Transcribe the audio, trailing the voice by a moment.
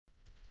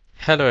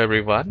Hello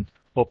everyone,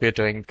 hope you're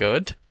doing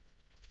good.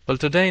 Well,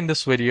 today in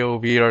this video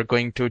we are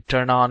going to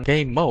turn on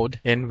game mode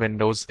in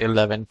Windows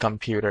 11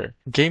 computer.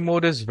 Game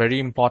mode is very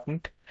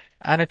important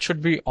and it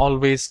should be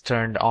always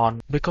turned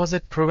on because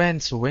it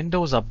prevents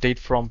Windows Update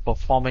from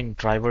performing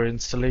driver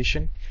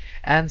installation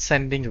and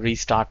sending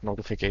restart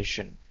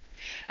notification.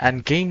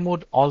 And game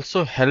mode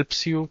also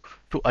helps you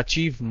to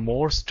achieve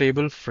more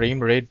stable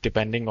frame rate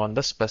depending on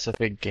the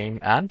specific game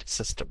and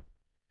system.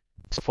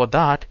 So for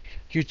that,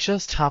 you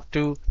just have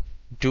to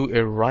do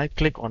a right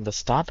click on the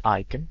start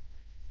icon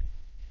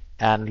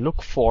and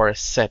look for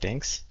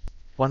settings.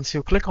 Once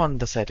you click on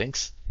the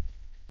settings,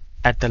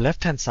 at the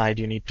left hand side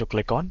you need to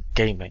click on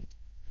gaming,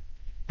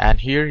 and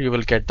here you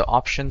will get the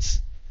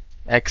options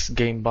X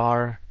game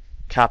bar,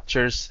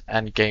 captures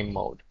and game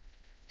mode.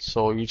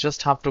 So you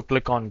just have to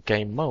click on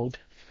game mode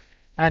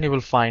and you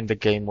will find the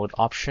game mode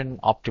option.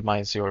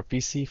 Optimize your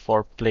PC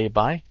for play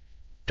by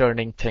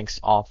turning things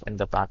off in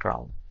the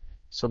background.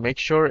 So make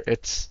sure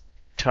it's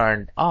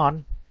turned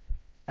on.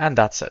 And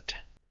that's it.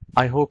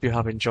 I hope you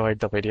have enjoyed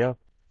the video.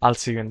 I'll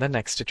see you in the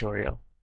next tutorial.